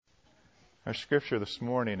Our scripture this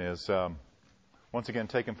morning is once again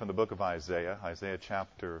taken from the book of Isaiah, Isaiah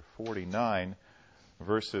chapter 49,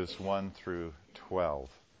 verses 1 through 12.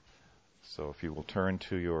 So if you will turn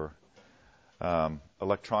to your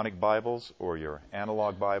electronic Bibles or your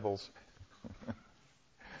analog Bibles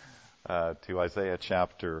to Isaiah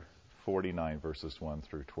chapter 49, verses 1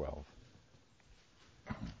 through 12.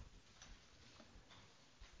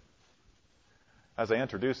 As I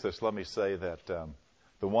introduce this, let me say that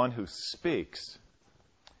the one who speaks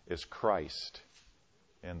is Christ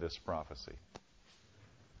in this prophecy.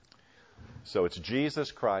 So it's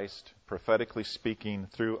Jesus Christ prophetically speaking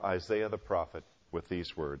through Isaiah the prophet with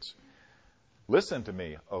these words. Listen to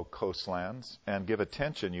me, O coastlands, and give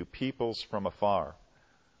attention, you peoples from afar.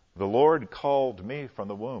 The Lord called me from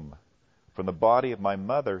the womb. From the body of my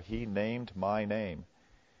mother he named my name.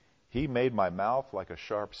 He made my mouth like a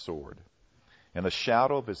sharp sword. In the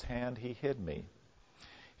shadow of his hand he hid me.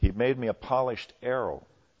 He made me a polished arrow.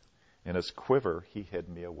 In his quiver he hid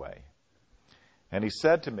me away. And he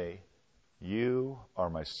said to me, You are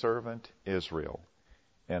my servant Israel,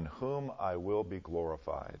 in whom I will be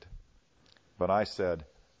glorified. But I said,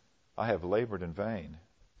 I have labored in vain.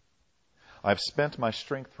 I have spent my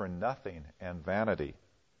strength for nothing and vanity.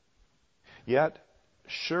 Yet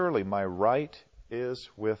surely my right is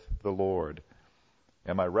with the Lord,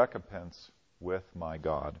 and my recompense with my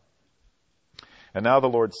God. And now the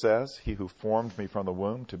Lord says, He who formed me from the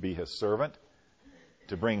womb to be his servant,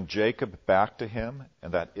 to bring Jacob back to him,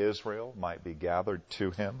 and that Israel might be gathered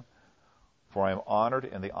to him. For I am honored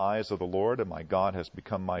in the eyes of the Lord, and my God has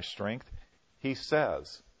become my strength. He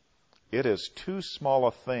says, It is too small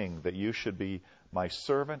a thing that you should be my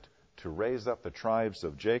servant to raise up the tribes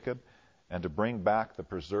of Jacob and to bring back the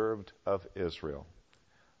preserved of Israel.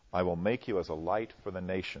 I will make you as a light for the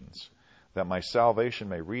nations, that my salvation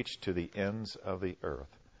may reach to the ends of the earth.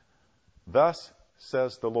 Thus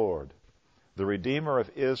says the Lord, the Redeemer of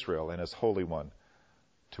Israel and his Holy One,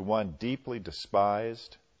 to one deeply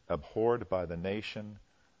despised, abhorred by the nation,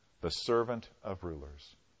 the servant of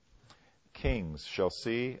rulers. Kings shall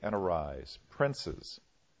see and arise, princes,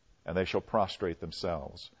 and they shall prostrate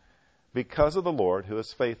themselves, because of the Lord who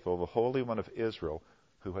is faithful, the Holy One of Israel,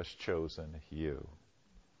 who has chosen you.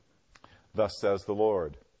 Thus says the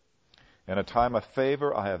Lord, in a time of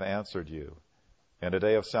favor I have answered you. In a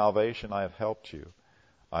day of salvation I have helped you.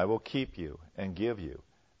 I will keep you and give you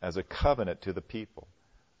as a covenant to the people,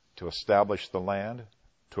 to establish the land,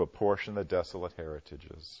 to apportion the desolate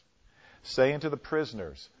heritages. Saying to the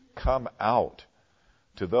prisoners, Come out.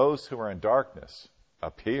 To those who are in darkness,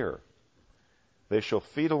 appear. They shall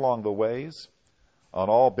feed along the ways. On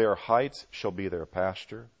all bare heights shall be their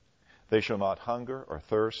pasture. They shall not hunger or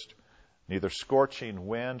thirst. Neither scorching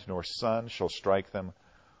wind nor sun shall strike them.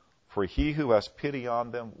 For he who has pity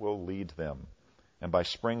on them will lead them, and by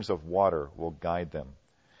springs of water will guide them.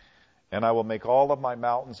 And I will make all of my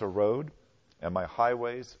mountains a road, and my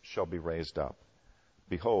highways shall be raised up.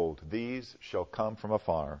 Behold, these shall come from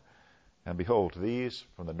afar, and behold, these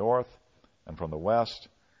from the north and from the west,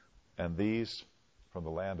 and these from the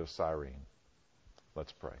land of Cyrene.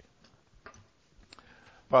 Let's pray.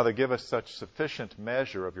 Father, give us such sufficient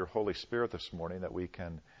measure of your Holy Spirit this morning that we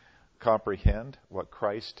can comprehend what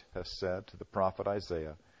Christ has said to the prophet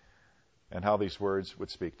Isaiah and how these words would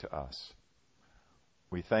speak to us.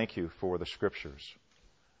 We thank you for the Scriptures.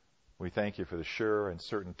 We thank you for the sure and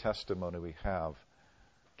certain testimony we have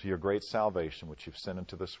to your great salvation which you've sent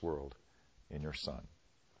into this world in your Son.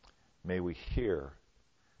 May we hear.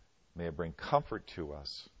 May it bring comfort to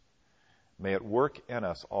us. May it work in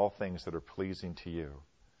us all things that are pleasing to you.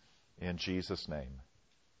 In Jesus' name,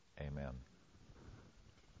 amen.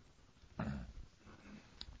 I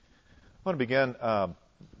want to begin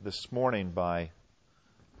this morning by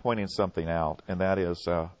pointing something out, and that is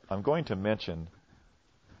I'm going to mention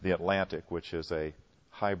The Atlantic, which is a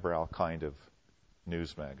highbrow kind of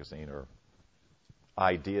news magazine or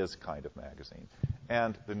ideas kind of magazine,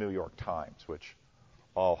 and the New York Times, which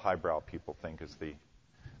all highbrow people think is the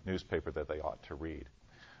newspaper that they ought to read.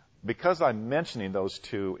 Because I'm mentioning those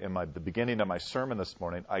two in the beginning of my sermon this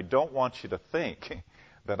morning, I don't want you to think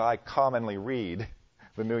that I commonly read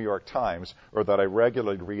the New York Times or that I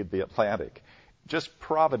regularly read The Atlantic. Just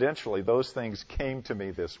providentially, those things came to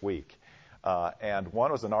me this week. And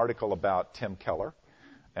one was an article about Tim Keller,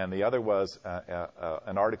 and the other was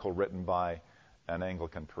an article written by an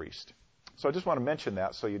Anglican priest. So I just want to mention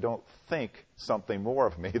that so you don't think something more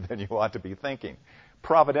of me than you ought to be thinking.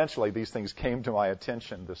 Providentially, these things came to my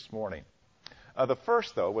attention this morning. The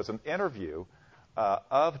first, though, was an interview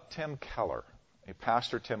of Tim Keller, a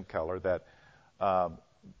pastor Tim Keller, that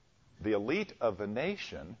the elite of the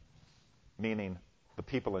nation meaning the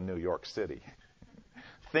people in New York City,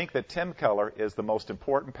 think that Tim Keller is the most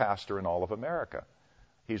important pastor in all of America.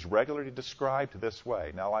 He's regularly described this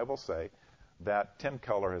way. Now, I will say that Tim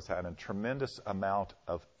Keller has had a tremendous amount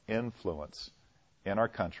of influence in our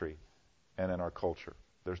country and in our culture.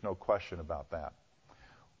 There's no question about that.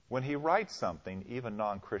 When he writes something, even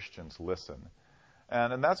non-Christians listen.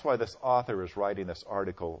 And that's why this author is writing this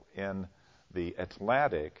article in the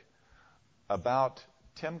Atlantic about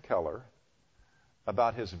Tim Keller,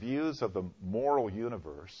 about his views of the moral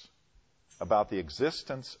universe, about the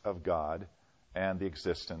existence of God and the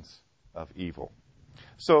existence of evil.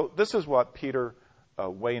 So this is what Peter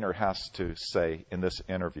Wehner has to say in this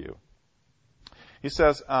interview. He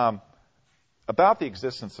says, about the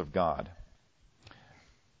existence of God,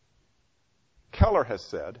 Keller has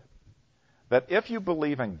said that if you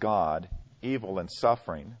believe in God, evil, and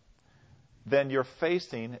suffering, then you're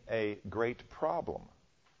facing a great problem.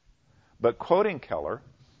 But quoting Keller,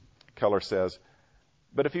 Keller says,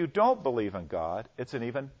 but if you don't believe in God, it's an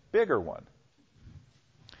even bigger one.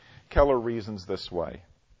 Keller reasons this way.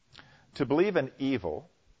 To believe in evil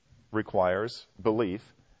requires belief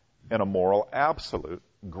in a moral absolute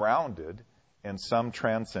grounded in some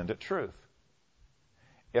transcendent truth.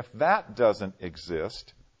 If that doesn't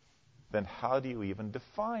exist, then how do you even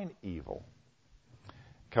define evil?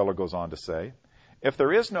 Keller goes on to say, if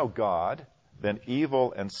there is no God, then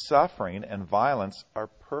evil and suffering and violence are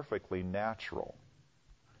perfectly natural.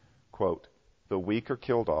 Quote, the weak are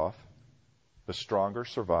killed off, the stronger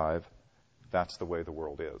survive. That's the way the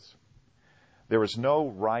world is. There is no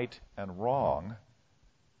right and wrong.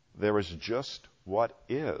 There is just what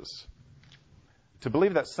is. To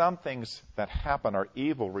believe that some things that happen are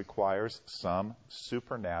evil requires some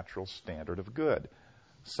supernatural standard of good,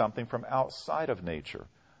 something from outside of nature,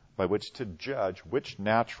 by which to judge which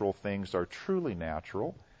natural things are truly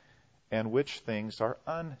natural and which things are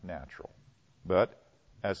unnatural. But,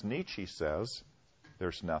 as Nietzsche says,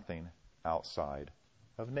 there's nothing outside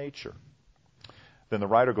of nature. Then the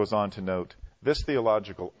writer goes on to note, this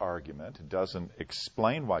theological argument doesn't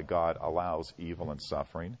explain why God allows evil and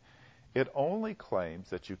suffering. It only claims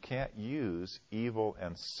that you can't use evil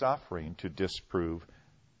and suffering to disprove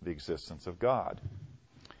the existence of God.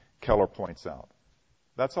 Keller points out,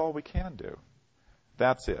 that's all we can do.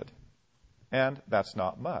 That's it. And that's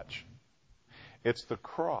not much. It's the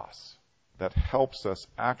cross that helps us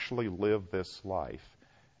actually live this life,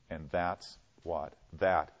 and that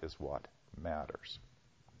is what matters.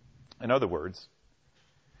 In other words,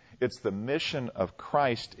 it's the mission of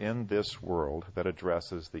Christ in this world that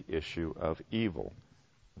addresses the issue of evil,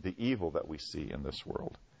 the evil that we see in this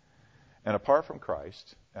world. And apart from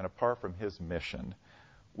Christ, and apart from his mission,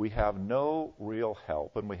 we have no real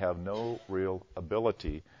help and we have no real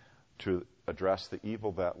ability to address the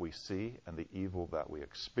evil that we see and the evil that we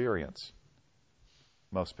experience,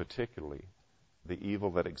 most particularly the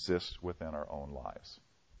evil that exists within our own lives.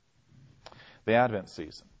 The Advent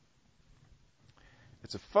season.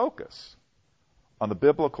 It's a focus on the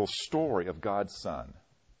biblical story of God's Son.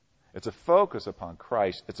 It's a focus upon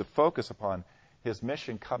Christ. It's a focus upon his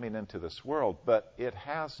mission coming into this world, but it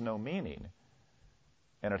has no meaning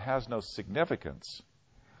and it has no significance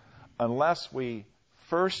unless we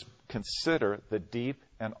first consider the deep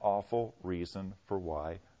and awful reason for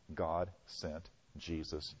why God sent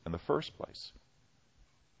Jesus in the first place.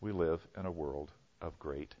 We live in a world of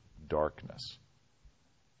great darkness.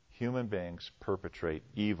 Human beings perpetrate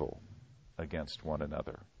evil against one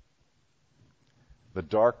another. The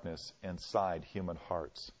darkness inside human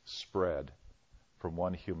hearts spread from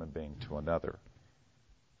one human being to another,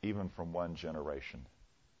 even from one generation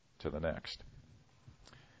to the next.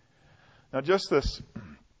 Now, just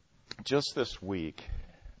this week,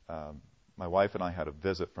 my wife and I had a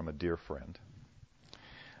visit from a dear friend,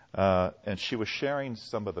 and she was sharing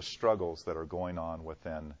some of the struggles that are going on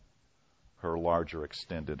within her larger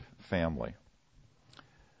extended family.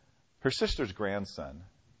 Her sister's grandson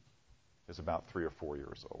is about 3 or 4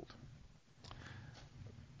 years old.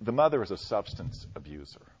 The mother is a substance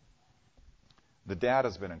abuser. The dad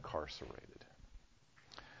has been incarcerated.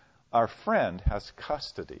 Our friend has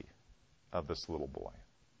custody of this little boy.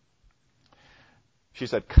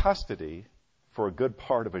 She's had custody for a good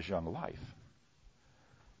part of his young life.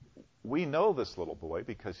 We know this little boy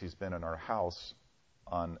because he's been in our house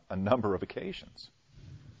on a number of occasions.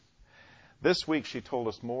 This week, she told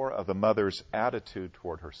us more of the mother's attitude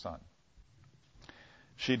toward her son.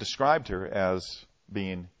 She described her as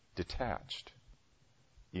being detached,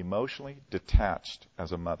 emotionally detached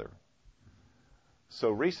as a mother. So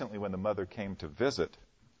recently, when the mother came to visit,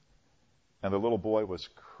 and the little boy was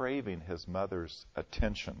craving his mother's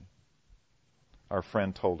attention, Our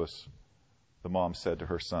friend told us, the mom said to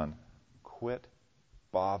her son, "Quit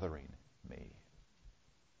bothering me."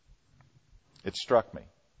 It struck me.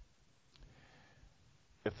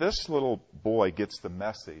 If this little boy gets the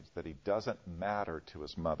message that he doesn't matter to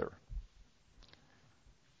his mother,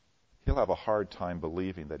 he'll have a hard time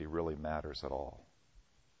believing that he really matters at all.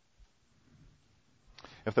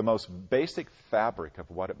 If the most basic fabric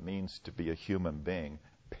of what it means to be a human being,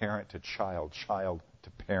 parent to child, child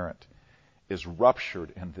to parent, is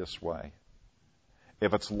ruptured in this way,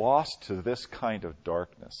 if it's lost to this kind of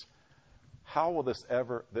darkness, how will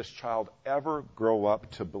this child ever grow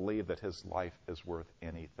up to believe that his life is worth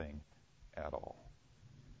anything at all?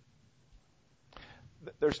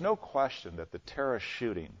 There's no question that the terrorist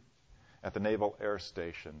shooting at the Naval Air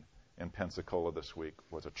Station in Pensacola this week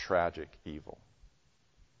was a tragic evil.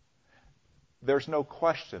 There's no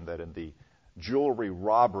question that in the jewelry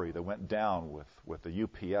robbery that went down with the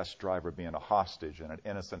UPS driver being a hostage and an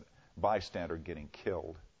innocent bystander getting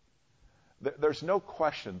killed, there's no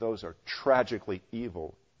question those are tragically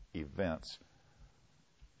evil events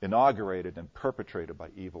inaugurated and perpetrated by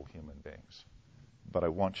evil human beings. But I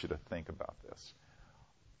want you to think about this.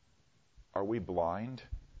 Are we blind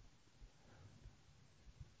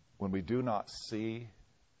when we do not see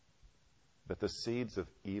that the seeds of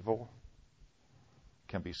evil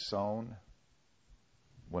can be sown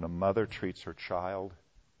when a mother treats her child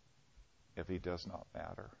if he does not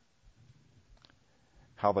matter?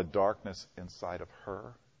 How the darkness inside of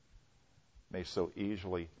her may so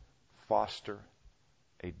easily foster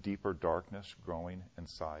a deeper darkness growing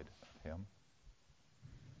inside of him.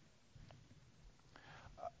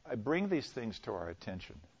 I bring these things to our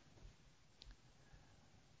attention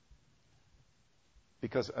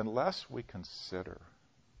because unless we consider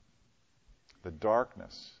the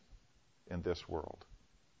darkness in this world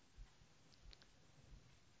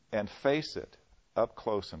and face it up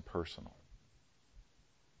close and personal,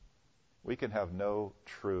 we can have no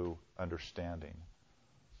true understanding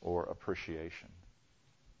or appreciation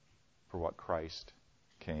for what Christ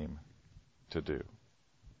came to do.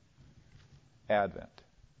 Advent.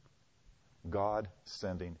 God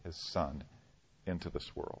sending his Son into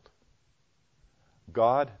this world.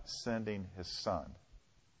 God sending his Son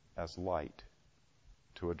as light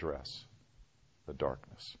to address the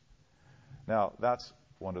darkness. Now, that's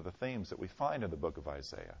one of the themes that we find in the book of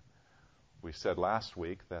Isaiah. We said last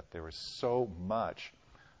week that there is so much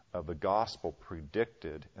of the gospel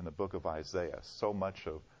predicted in the book of Isaiah, so much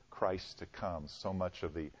of Christ to come, so much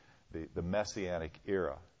of the Messianic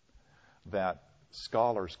era, that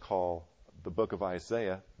scholars call the book of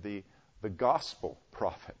Isaiah the gospel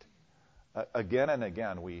prophet. Again and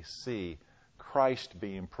again we see Christ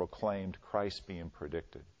being proclaimed, Christ being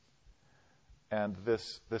predicted. And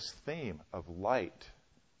this theme of light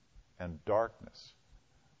and darkness,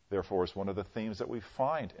 therefore, is one of the themes that we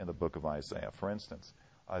find in the book of Isaiah. For instance,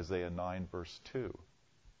 Isaiah 9, verse 2.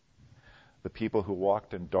 The people who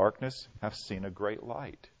walked in darkness have seen a great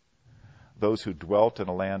light. Those who dwelt in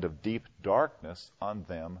a land of deep darkness, on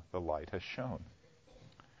them the light has shone.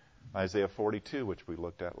 Isaiah 42, which we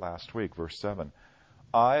looked at last week, verse 7.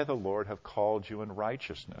 I, the Lord, have called you in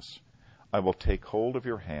righteousness. I will take hold of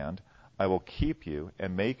your hand. I will keep you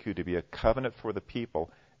and make you to be a covenant for the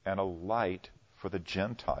people and a light for the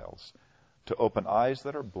Gentiles, to open eyes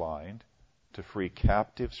that are blind, to free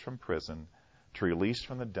captives from prison, to release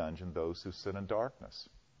from the dungeon those who sit in darkness.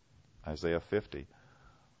 Isaiah 50.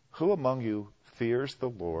 Who among you fears the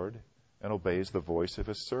Lord and obeys the voice of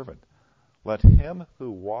his servant? Let him who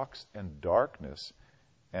walks in darkness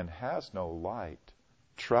and has no light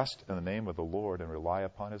trust in the name of the Lord and rely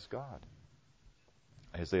upon his God.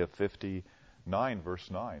 Isaiah 59, verse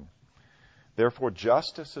 9. Therefore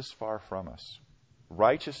justice is far from us.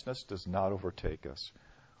 Righteousness does not overtake us.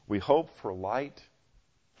 We hope for light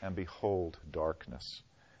and behold darkness,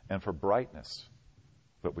 and for brightness,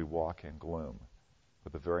 but we walk in gloom.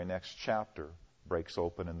 But the very next chapter breaks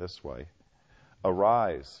open in this way.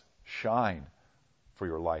 Arise, shine, for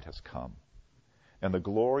your light has come, and the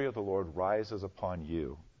glory of the Lord rises upon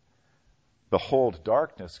you. Behold,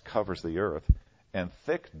 darkness covers the earth, and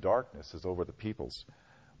thick darkness is over the peoples.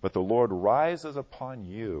 But the Lord rises upon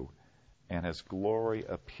you, and his glory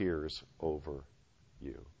appears over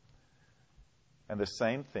you. And the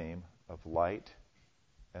same theme of light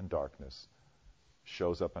and darkness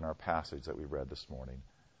shows up in our passage that we read this morning.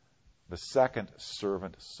 The second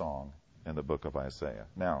servant song in the book of Isaiah.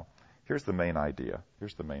 Now, here's the main idea.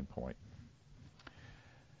 Here's the main point.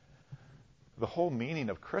 The whole meaning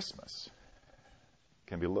of Christmas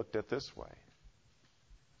can be looked at this way.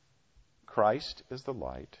 Christ is the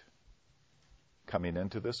light coming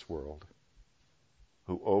into this world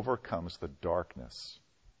who overcomes the darkness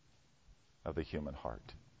of the human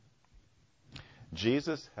heart.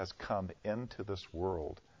 Jesus has come into this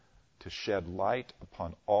world to shed light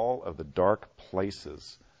upon all of the dark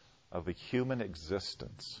places of the human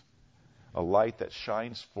existence, a light that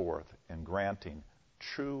shines forth in granting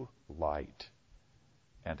true light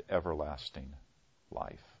and everlasting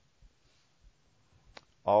life.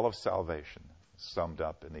 All of salvation summed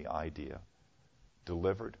up in the idea,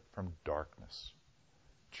 delivered from darkness,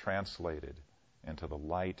 translated into the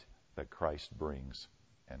light that Christ brings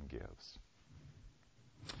and gives.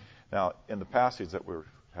 Now, in the passage that we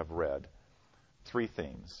have read, three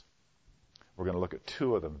themes. We're going to look at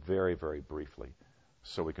two of them very, very briefly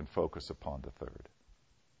so we can focus upon the third.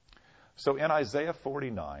 So in Isaiah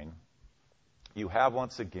 49, you have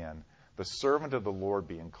once again the servant of the Lord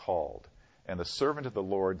being called, and the servant of the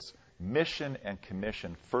Lord's mission and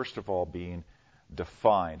commission, first of all, being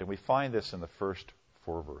defined. And we find this in the first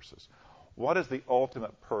 4 verses. What is the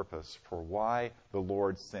ultimate purpose for why the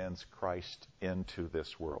Lord sends Christ into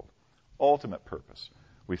this world? Ultimate purpose.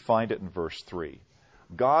 We find it in verse 3.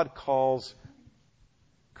 God calls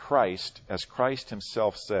Christ, as Christ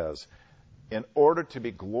himself says, in order to be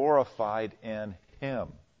glorified in him.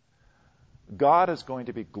 God is going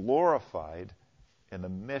to be glorified in the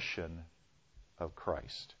mission of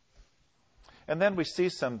Christ. And then we see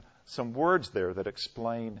some words there that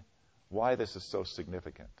explain why this is so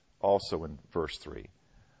significant. Also in verse 3,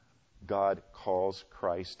 God calls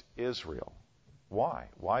Christ Israel. Why?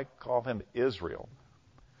 Why call him Israel?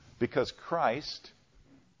 Because Christ,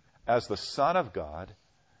 as the Son of God,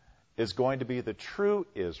 is going to be the true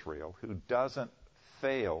Israel who doesn't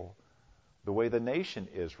fail the way the nation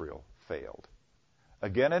Israel failed.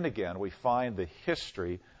 Again and again, we find the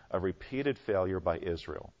history of repeated failure by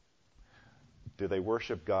Israel. Did they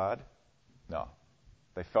worship God? No.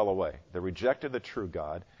 They fell away. They rejected the true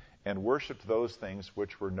God and worshiped those things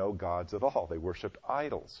which were no gods at all. They worshiped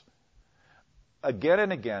idols. Again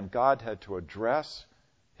and again, God had to address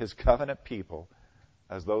his covenant people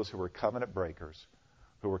as those who were covenant breakers,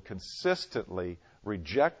 who were consistently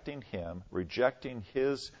rejecting him, rejecting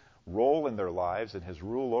his role in their lives and his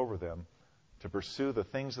rule over them to pursue the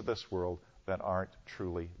things of this world that aren't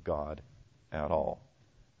truly God at all.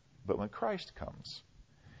 But when Christ comes,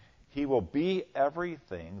 he will be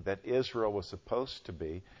everything that Israel was supposed to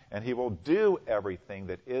be, and he will do everything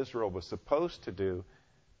that Israel was supposed to do,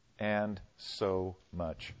 and so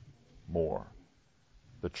much more.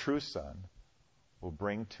 The true Son will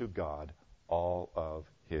bring to God all of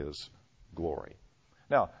his glory.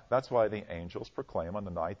 Now, that's why the angels proclaim on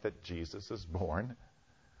the night that Jesus is born,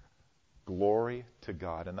 glory to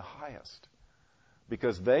God in the highest.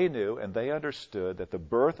 Because they knew and they understood that the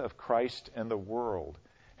birth of Christ in the world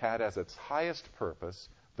had as its highest purpose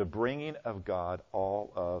the bringing of God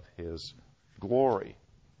all of his glory.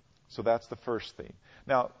 So that's the first theme.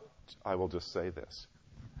 Now, I will just say this.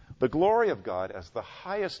 The glory of God as the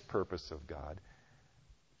highest purpose of God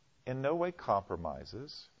in no way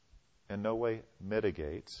compromises, in no way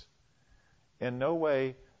mitigates, in no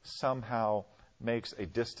way somehow makes a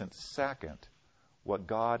distant second what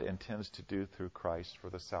God intends to do through Christ for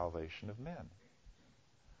the salvation of men.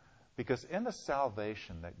 Because in the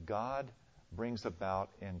salvation that God brings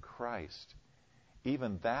about in Christ,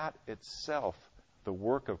 even that itself, the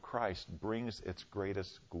work of Christ, brings its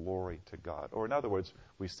greatest glory to God. Or in other words,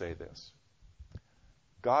 we say this: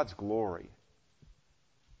 God's glory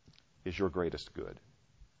is your greatest good.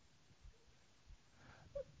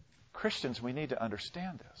 Christians, we need to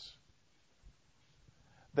understand this.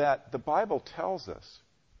 That the Bible tells us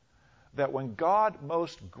that when God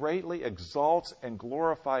most greatly exalts and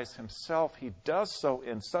glorifies himself, he does so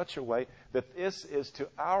in such a way that this is to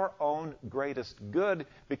our own greatest good,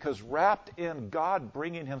 because wrapped in God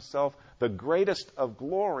bringing himself the greatest of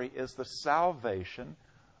glory is the salvation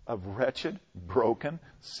of wretched, broken,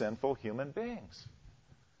 sinful human beings.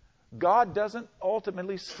 God doesn't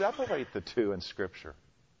ultimately separate the two in Scripture.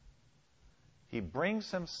 He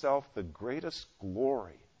brings himself the greatest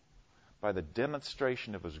glory by the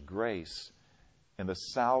demonstration of his grace in the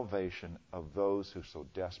salvation of those who so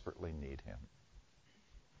desperately need him.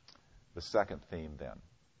 The second theme, then.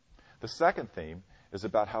 The second theme is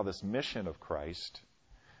about how this mission of Christ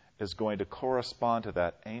is going to correspond to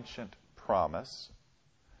that ancient promise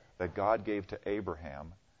that God gave to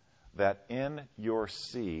Abraham, that in your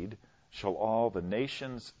seed shall all the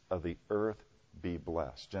nations of the earth be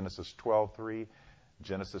blessed. Genesis 12:3,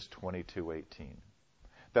 Genesis 22:18.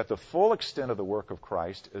 That the full extent of the work of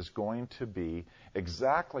Christ is going to be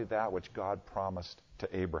exactly that which God promised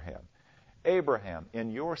to Abraham. Abraham,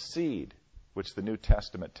 in your seed, which the New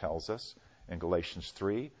Testament tells us in Galatians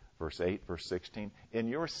 3, verse 8, verse 16, in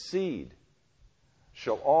your seed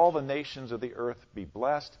shall all the nations of the earth be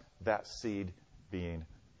blessed, that seed being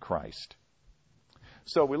Christ.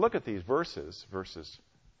 So we look at these verses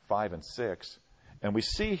 5 and 6, and we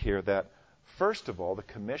see here that, first of all, the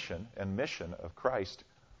commission and mission of Christ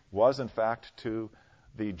was, in fact, to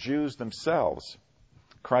the Jews themselves.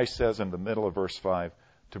 Christ says in the middle of verse 5,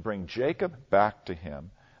 to bring Jacob back to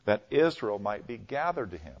him, that Israel might be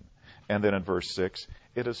gathered to him. And then in verse 6,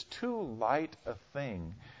 it is too light a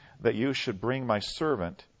thing that you should bring my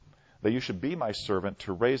servant, that you should be my servant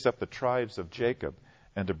to raise up the tribes of Jacob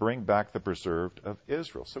and to bring back the preserved of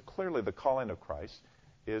Israel. So clearly the calling of Christ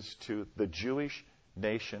is to the Jewish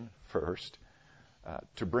nation first,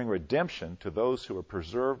 to bring redemption to those who are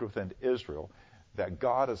preserved within Israel, that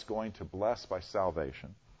God is going to bless by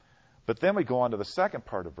salvation. But then we go on to the second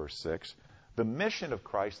part of verse 6. The mission of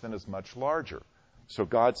Christ then is much larger. So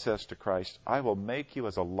God says to Christ, I will make you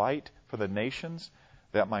as a light for the nations,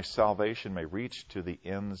 that my salvation may reach to the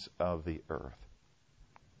ends of the earth.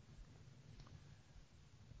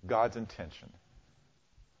 God's intention,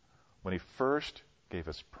 when he first gave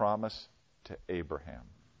his promise to Abraham,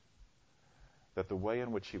 that the way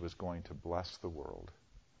in which he was going to bless the world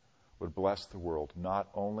would bless the world not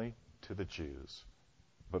only to the Jews,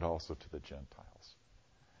 but also to the Gentiles.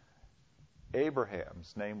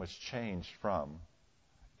 Abraham's name was changed from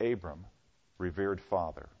Abram, revered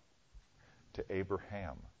father, to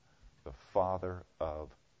Abraham, the father of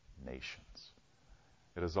nations.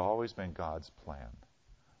 It has always been God's plan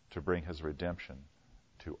to bring his redemption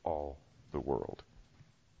to all the world.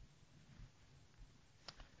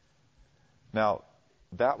 Now,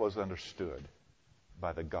 that was understood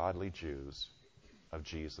by the godly Jews of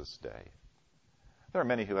Jesus' day. There are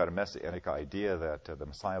many who had a messianic idea that the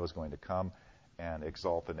Messiah was going to come and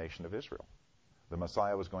exalt the nation of Israel. The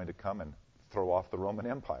Messiah was going to come and throw off the Roman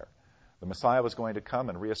Empire. The Messiah was going to come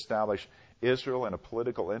and reestablish Israel in a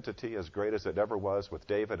political entity as great as it ever was with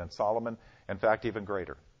David and Solomon, in fact, even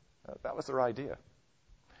greater. That was their idea.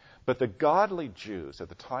 But the godly Jews at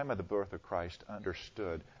the time of the birth of Christ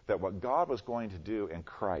understood that what God was going to do in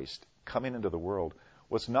Christ coming into the world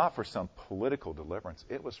was not for some political deliverance.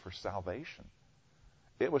 It was for salvation.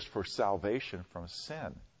 It was for salvation from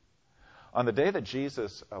sin. On the day that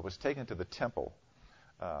Jesus was taken to the temple,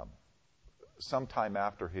 sometime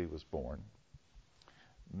after he was born,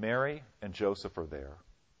 Mary and Joseph are there.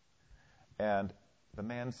 And the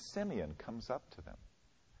man Simeon comes up to them.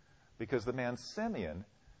 Because the man Simeon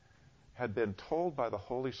had been told by the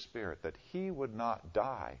Holy Spirit that he would not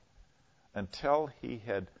die until he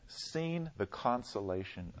had seen the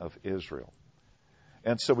consolation of Israel.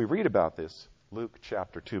 And so we read about this, Luke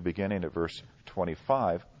chapter 2, beginning at verse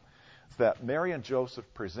 25, that Mary and Joseph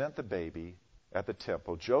present the baby at the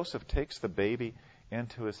temple. Joseph takes the baby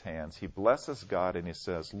into his hands. He blesses God and he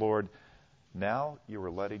says, Lord, now you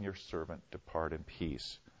are letting your servant depart in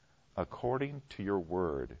peace, according to your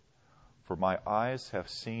word. For my eyes have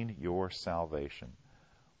seen your salvation,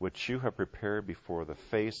 which you have prepared before the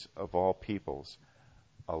face of all peoples,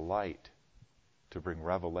 a light to bring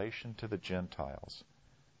revelation to the Gentiles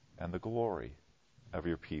and the glory of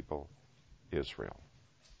your people, Israel.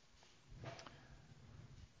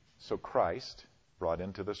 So Christ brought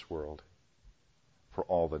into this world for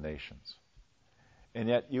all the nations. And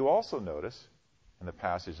yet you also notice in the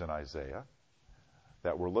passage in Isaiah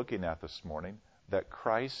that we're looking at this morning that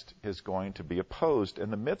Christ is going to be opposed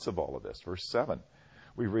in the midst of all of this. Verse 7,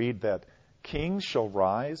 we read that kings shall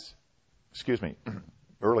rise,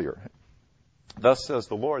 earlier. Thus says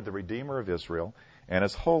the Lord, the Redeemer of Israel, and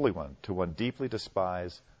his Holy One, to one deeply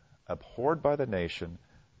despised, abhorred by the nation,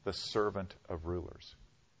 the servant of rulers.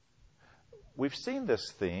 We've seen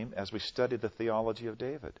this theme as we study the theology of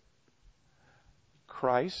David.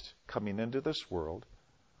 Christ coming into this world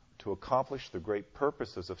to accomplish the great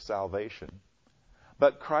purposes of salvation.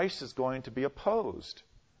 But Christ is going to be opposed.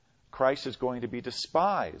 Christ is going to be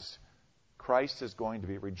despised. Christ is going to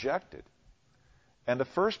be rejected. And the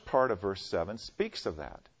first part of verse 7 speaks of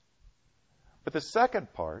that. But the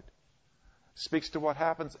second part speaks to what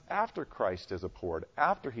happens after Christ is abhorred,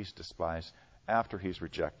 after he's despised, after he's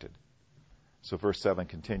rejected. So verse 7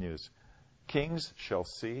 continues, kings shall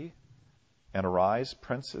see and arise,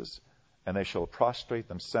 princes, and they shall prostrate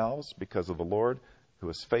themselves because of the Lord who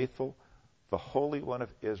is faithful, the Holy One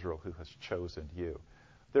of Israel who has chosen you.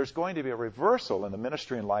 There's going to be a reversal in the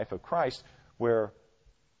ministry and life of Christ where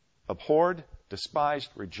abhorred, despised,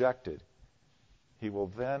 rejected, he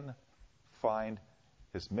will then find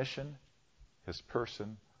his mission, his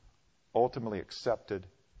person, ultimately accepted,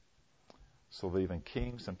 so that even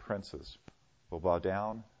kings and princes will bow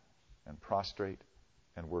down and prostrate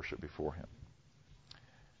and worship before him.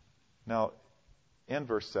 Now, in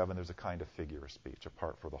verse 7, there's a kind of figure of speech, a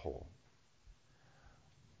part for the whole.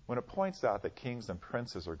 When it points out that kings and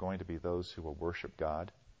princes are going to be those who will worship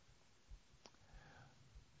God,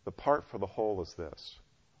 the part for the whole is this.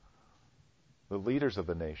 The leaders of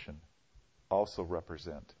the nation also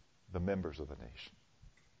represent the members of the nation.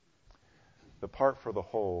 The part for the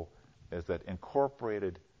whole is that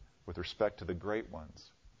incorporated with respect to the great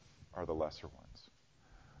ones are the lesser ones.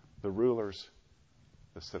 The rulers,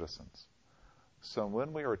 the citizens. So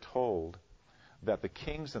when we are told that the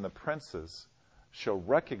kings and the princes shall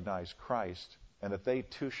recognize Christ and that they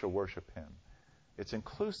too shall worship him, it's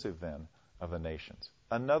inclusive then of the nations.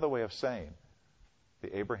 Another way of saying,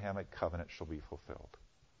 the Abrahamic covenant shall be fulfilled.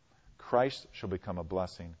 Christ shall become a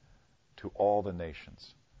blessing to all the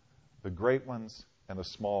nations. The great ones and the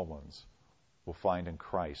small ones will find in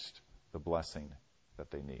Christ the blessing that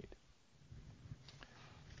they need.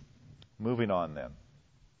 Moving on then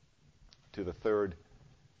to the third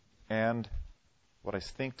and what I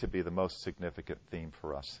think to be the most significant theme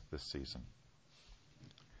for us this season.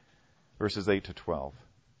 Verses 8 to 12.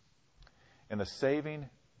 In the saving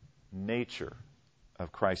nature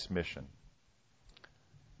of Christ's mission,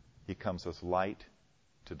 he comes as light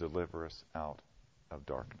to deliver us out of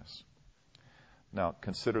darkness. Now,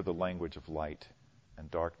 consider the language of light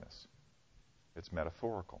and darkness. It's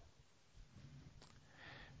metaphorical.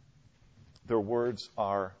 Their words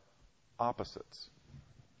are opposites.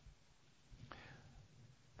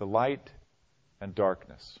 The light and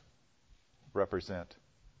darkness represent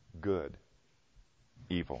good,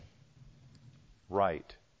 evil,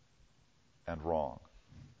 right and wrong,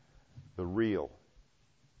 the real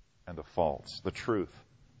and the false, the truth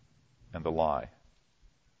and the lie.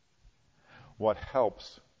 What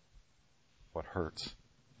helps, what hurts,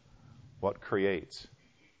 what creates,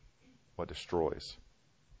 what destroys,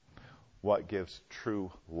 what gives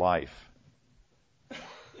true life,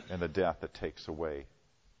 and the death that takes away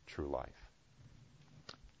true life.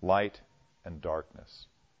 Light and darkness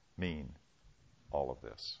mean all of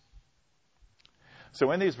this.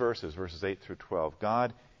 So in these verses 8 through 12,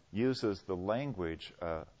 God uses the language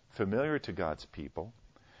familiar to God's people,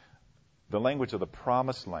 the language of the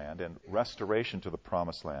promised land and restoration to the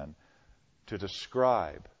promised land, to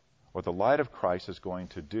describe what the light of Christ is going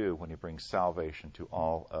to do when he brings salvation to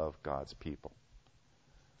all of God's people.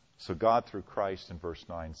 So God, through Christ, in verse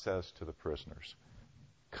 9, says to the prisoners,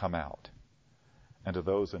 "Come out," and to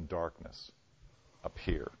those in darkness,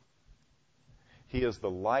 "Appear." He is the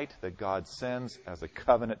light that God sends as a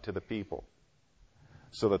covenant to the people,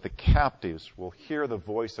 so that the captives will hear the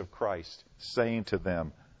voice of Christ saying to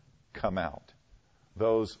them, "Come out."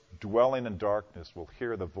 Those dwelling in darkness will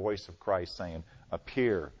hear the voice of Christ saying,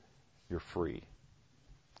 "Appear, you're free."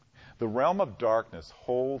 The realm of darkness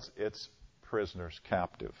holds its prisoners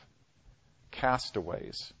captive,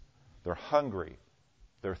 castaways. They're hungry,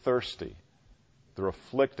 they're thirsty, they're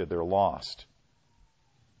afflicted, they're lost.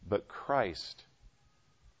 But Christ,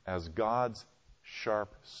 as God's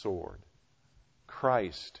sharp sword,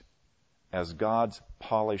 Christ, as God's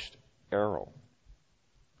polished arrow,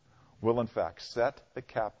 will in fact set the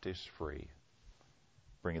captives free,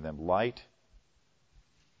 bringing them light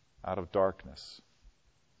out of darkness,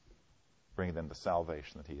 bringing them the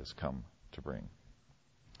salvation that he has come to bring.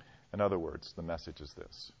 In other words, the message is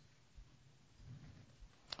this: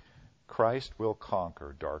 Christ will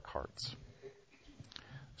conquer dark hearts,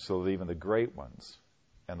 so that even the great ones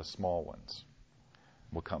and the small ones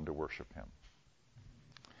will come to worship him.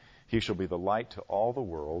 He shall be the light to all the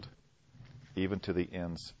world, even to the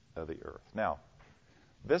ends of the earth. Now,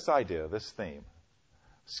 this idea, this theme,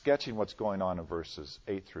 sketching what's going on in verses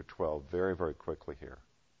 8 through 12 very, very quickly here,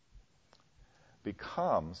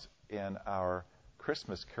 becomes in our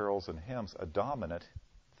Christmas carols and hymns a dominant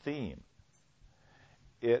theme.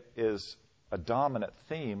 It is a dominant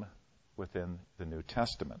theme within the New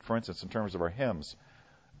Testament. For instance, in terms of our hymns,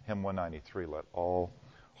 hymn 193, "Let all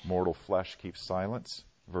mortal flesh keep silence,"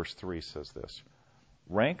 verse 3 says this: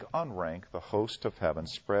 "Rank on rank the host of heaven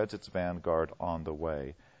spreads its vanguard on the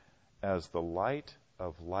way, as the light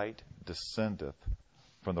of light descendeth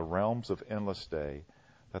from the realms of endless day,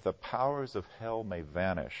 that the powers of hell may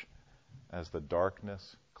vanish as the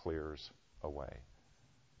darkness clears away."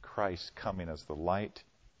 Christ coming as the light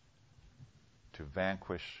to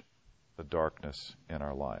vanquish the darkness in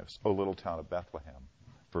our lives. O little town of Bethlehem,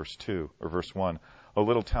 verse 1, "O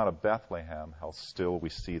little town of Bethlehem, how still we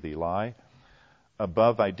see thee lie.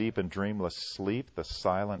 Above thy deep and dreamless sleep the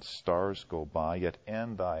silent stars go by, yet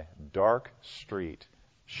in thy dark street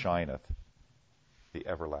shineth the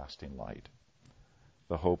everlasting light.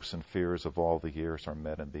 The hopes and fears of all the years are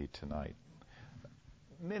met in thee tonight.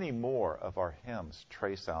 Many more of our hymns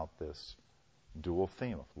trace out this dual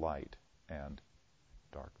theme of light and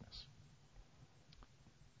darkness.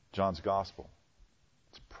 John's Gospel.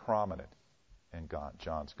 It's prominent in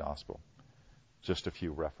John's Gospel. Just a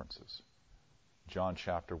few references. John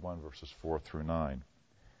chapter 1, verses 4 through 9.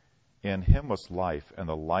 In him was life, and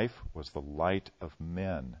the life was the light of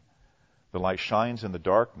men. The light shines in the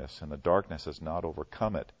darkness, and the darkness has not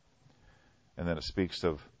overcome it. And then it speaks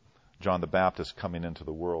of John the Baptist coming into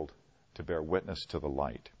the world to bear witness to the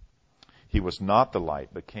light. He was not the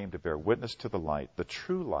light, but came to bear witness to the light. The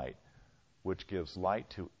true light, which gives light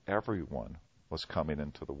to everyone, was coming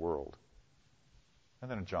into the world. And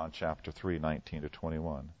then in John chapter 3, 19 to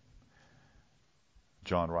 21,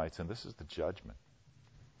 John writes, and this is the judgment.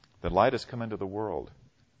 The light has come into the world,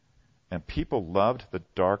 and people loved the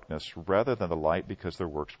darkness rather than the light because their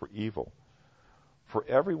works were evil. For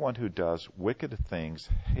everyone who does wicked things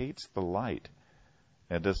hates the light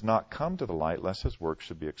and does not come to the light lest his work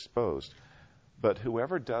should be exposed. But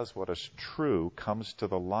whoever does what is true comes to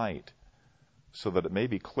the light, so that it may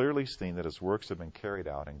be clearly seen that his works have been carried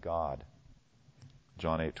out in God.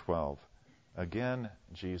 John 8:12. Again,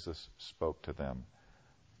 Jesus spoke to them.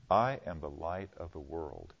 I am the light of the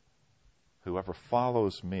world. Whoever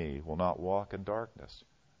follows me will not walk in darkness,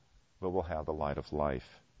 but will have the light of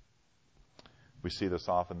life. We see this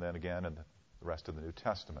often then again in the rest of the New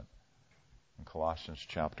Testament. In Colossians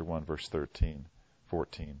chapter 1, verse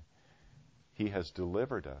 14. He has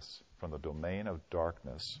delivered us from the domain of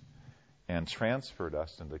darkness and transferred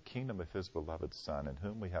us into the kingdom of his beloved Son, in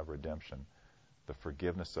whom we have redemption, the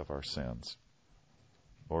forgiveness of our sins.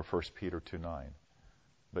 Or 1 Peter 2:9.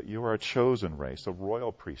 But you are a chosen race, a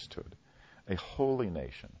royal priesthood, a holy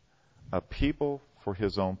nation, a people for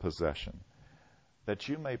his own possession, that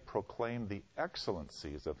you may proclaim the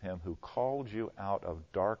excellencies of him who called you out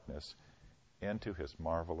of darkness into his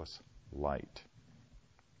marvelous light.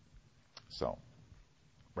 So,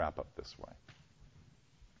 wrap up this way.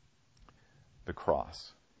 The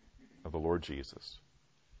cross of the Lord Jesus.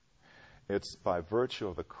 It's by virtue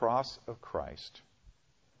of the cross of Christ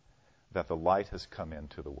that the light has come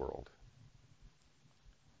into the world.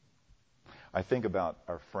 I think about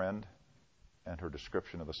our friend and her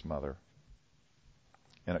description of this mother,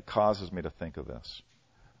 and it causes me to think of this.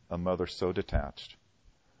 A mother so detached.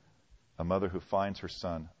 A mother who finds her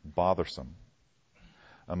son bothersome.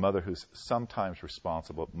 A mother who's sometimes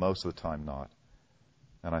responsible, most of the time not.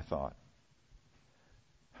 And I thought,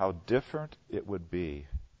 how different it would be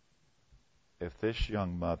if this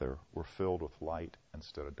young mother were filled with light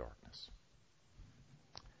instead of darkness.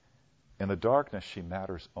 In the darkness, she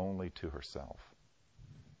matters only to herself.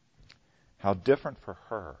 How different for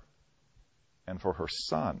her and for her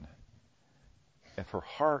son if her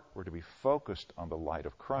heart were to be focused on the light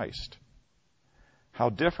of Christ. How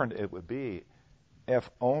different it would be if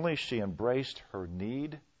only she embraced her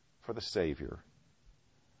need for the Savior,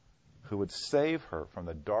 who would save her from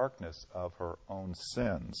the darkness of her own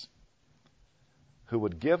sins, who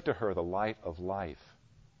would give to her the light of life,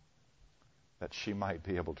 that she might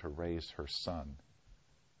be able to raise her son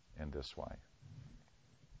in this way.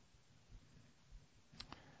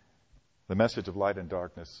 The message of light and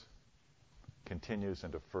darkness continues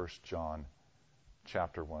into 1 John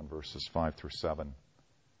chapter 1, verses 5 through 7,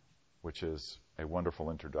 which is a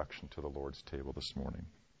wonderful introduction to the Lord's table this morning.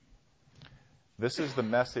 This is the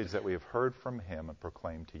message that we have heard from him and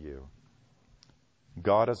proclaimed to you.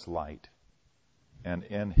 God is light, and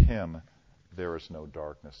in him there is no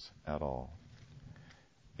darkness at all.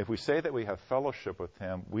 If we say that we have fellowship with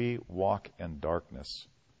him, we walk in darkness,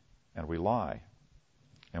 and we lie,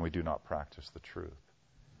 and we do not practice the truth.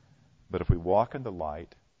 But if we walk in the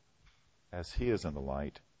light, as he is in the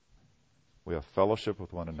light, we have fellowship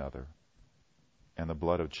with one another, and the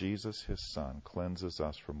blood of Jesus, his Son, cleanses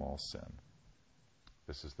us from all sin.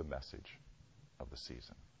 This is the message of the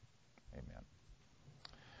season. Amen.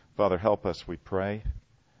 Father, help us, we pray.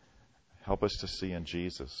 Help us to see in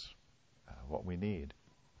Jesus what we need.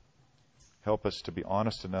 Help us to be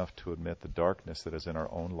honest enough to admit the darkness that is in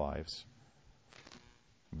our own lives.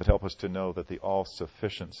 But help us to know that the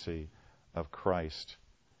all-sufficiency of Christ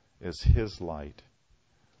is his light,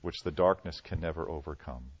 which the darkness can never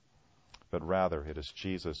overcome. But rather, it is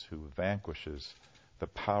Jesus who vanquishes the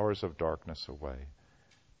powers of darkness away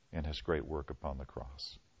in his great work upon the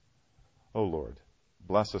cross. O Lord,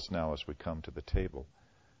 bless us now as we come to the table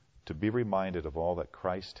to be reminded of all that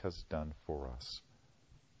Christ has done for us.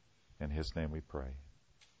 In his name we pray.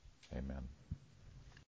 Amen.